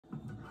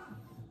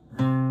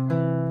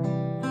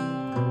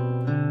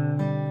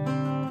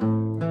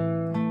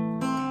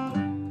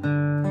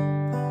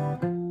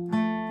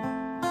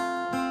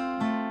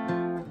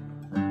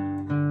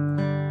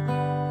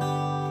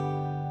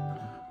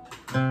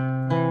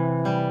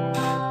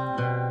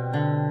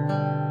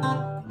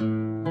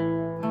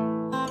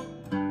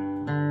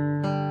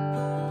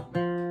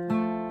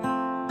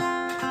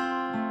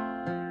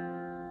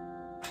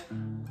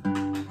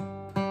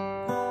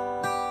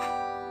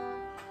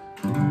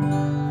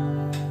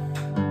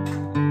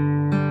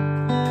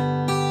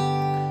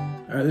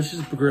this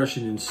is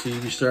progression in C.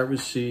 We start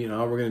with C, and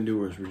all we're going to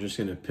do is we're just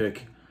going to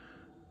pick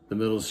the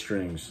middle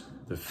strings.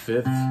 The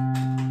 5th,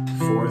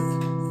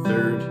 4th,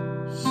 3rd,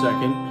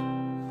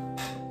 2nd.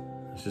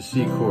 It's a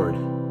C chord.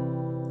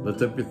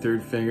 Lift up your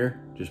 3rd finger.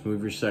 Just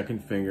move your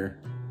 2nd finger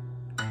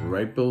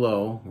right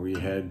below where you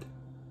had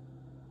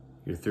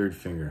your 3rd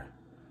finger.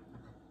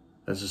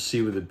 That's a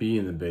C with a B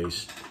in the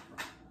bass.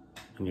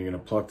 And you're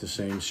going to pluck the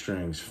same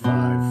strings.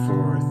 5,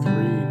 4, 3,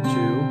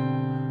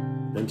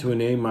 2. Then to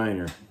an A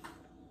minor.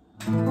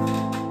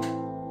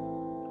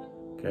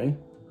 Okay?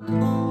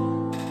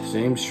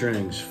 Same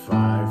strings.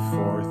 5,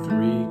 4,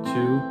 3,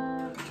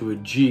 2. To a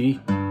G.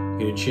 You're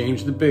going to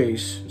change the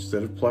bass.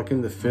 Instead of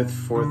plucking the 5th,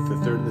 4th, the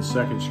 3rd, and the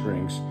 2nd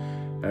strings,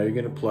 now you're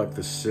going to pluck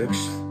the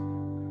 6th,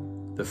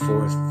 the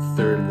 4th,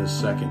 3rd, and the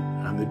 2nd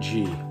on the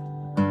G.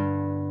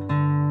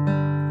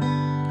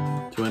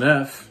 To an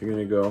F, you're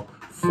going to go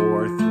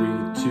 4, 3,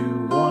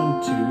 2,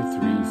 1, 2,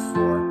 3,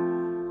 4.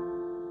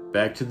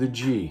 Back to the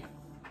G.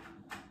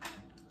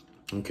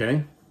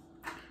 Okay?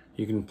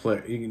 You can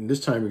play, this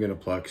time you're going to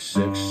pluck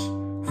 6,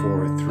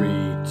 4, 3,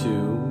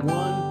 2,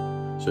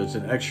 1. So it's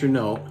an extra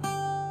note.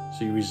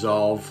 So you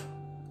resolve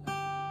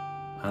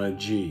on a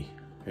G.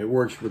 It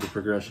works with the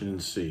progression in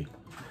C.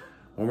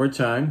 One more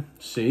time.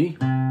 C.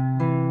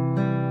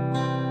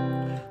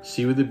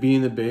 C with the B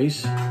in the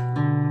bass.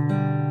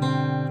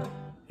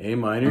 A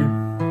minor.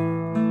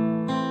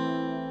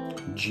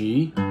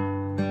 G.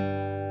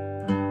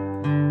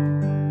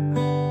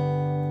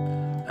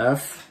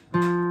 F.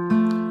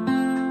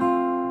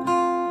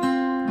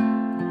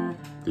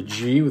 The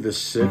G with a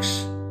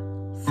 6,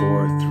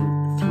 4,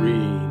 3,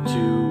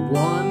 2,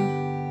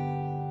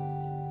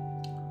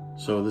 1.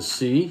 So the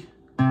C,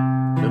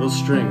 middle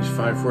strings,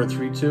 5, 4,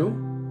 3, 2.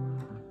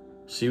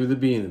 C with the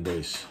B in the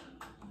bass.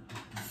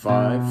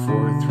 5,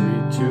 4, 3,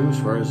 2, as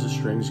far as the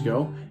strings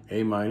go.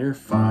 A minor,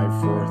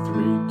 5, 4,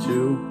 3,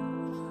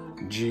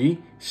 2. G,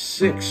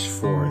 6,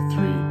 4,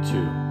 3,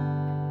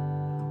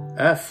 2.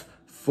 F,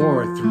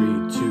 4,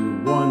 3,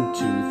 2, 1,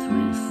 2,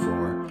 3,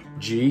 4.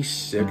 G,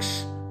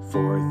 6,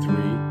 4, 3,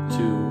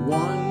 2,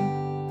 1.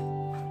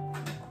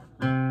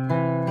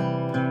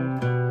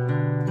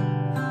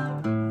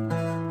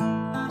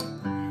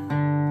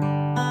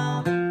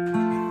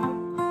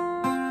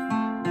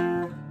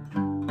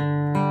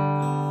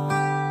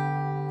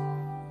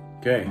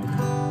 Okay,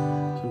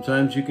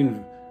 sometimes you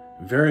can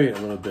vary it a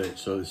little bit.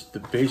 So it's the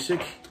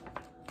basic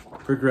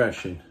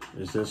progression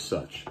is as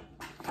such,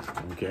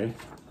 okay,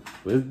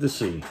 with the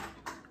C.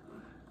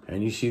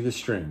 And you see the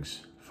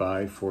strings,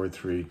 5, 4,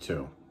 3,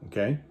 2,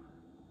 okay?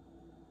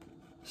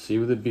 C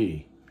with a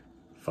B,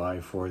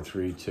 5, 4,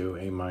 3, 2,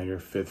 A minor,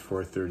 5th,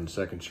 4th, 3rd, and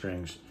 2nd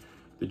strings.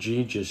 The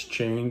G, just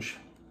change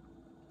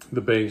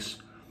the bass,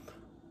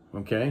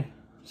 okay?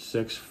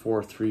 6,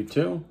 4, 3,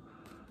 2.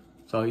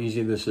 That's how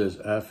easy this is.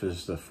 F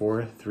is the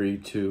 4, 3,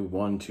 2,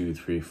 1, 2,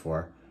 3,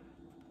 4.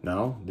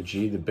 Now, the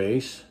G, the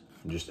bass,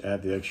 just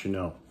add the extra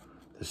note.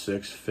 The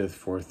 6th, 5th,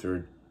 4th,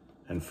 3rd,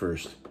 and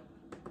 1st.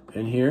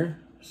 In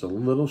here, it's a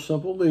little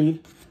simple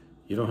lead.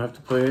 You don't have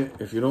to play it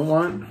if you don't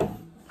want,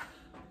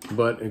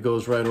 but it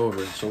goes right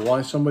over it. So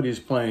while somebody's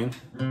playing,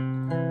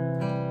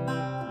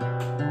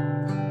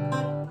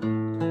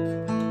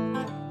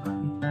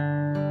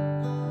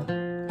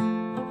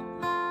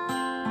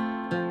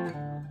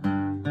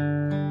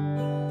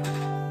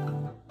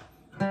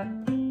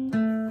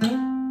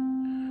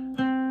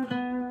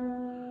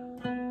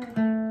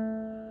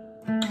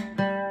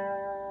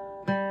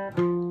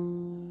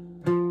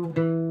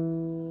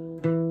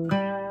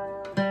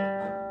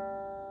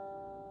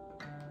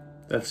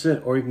 that's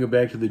it. Or you can go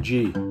back to the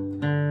G.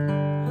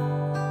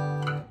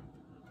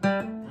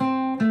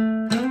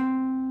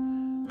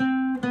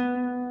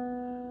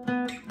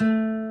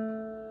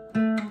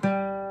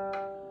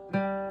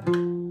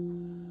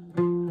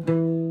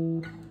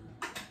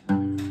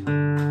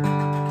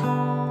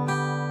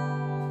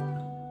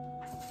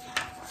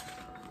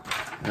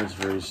 That's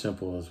very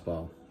simple as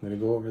well. I'm going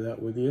to go over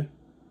that with you.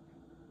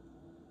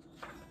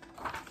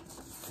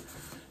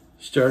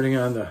 Starting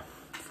on the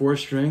 4th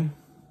string,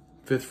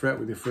 5th fret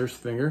with your 1st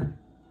finger,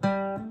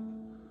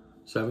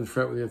 7th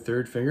fret with your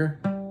 3rd finger,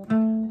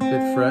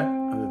 5th fret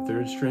on the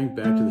 3rd string,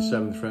 back to the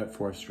 7th fret,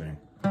 4th string.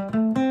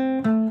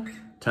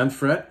 10th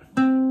fret,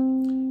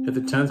 hit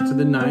the 10th to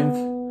the 9th,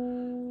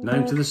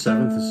 9th to the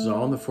 7th. This is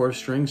all on the 4th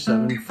string,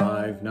 7,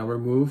 5. Now we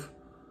move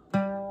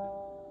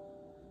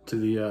to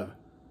the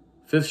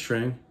 5th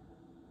string,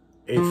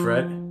 8th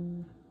fret,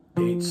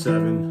 8,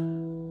 7.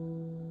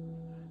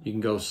 You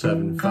can go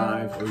 7,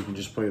 5, or you can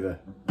just play the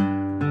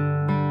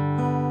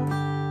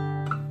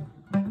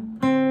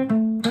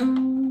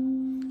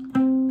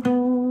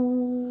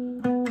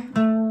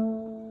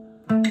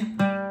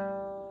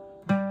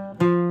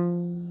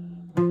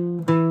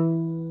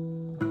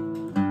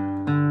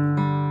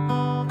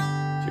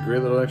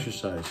great little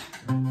exercise.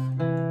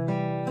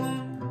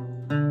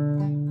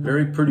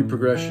 Very pretty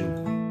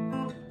progression.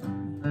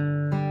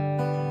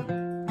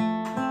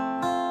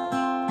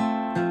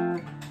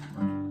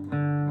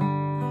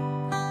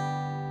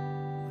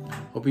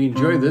 Hope you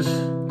enjoyed this.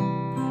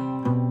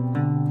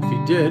 If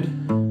you did,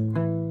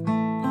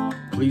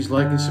 please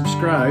like and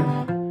subscribe.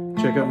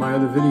 Check out my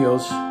other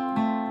videos.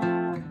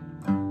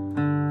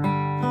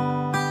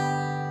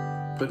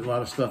 Put a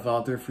lot of stuff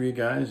out there for you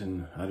guys,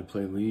 and how to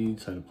play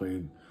leads, how to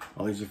play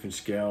all these different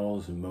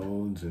scales and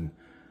modes, and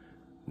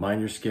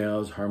minor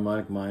scales,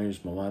 harmonic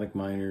minors, melodic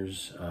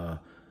minors, how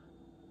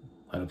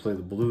to play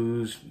the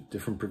blues,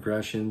 different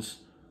progressions,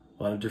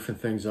 a lot of different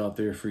things out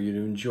there for you to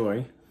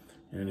enjoy.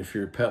 And if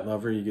you're a pet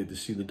lover, you get to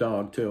see the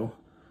dog too.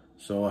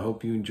 So I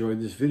hope you enjoyed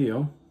this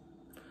video,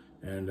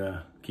 and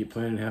keep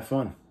playing and have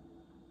fun.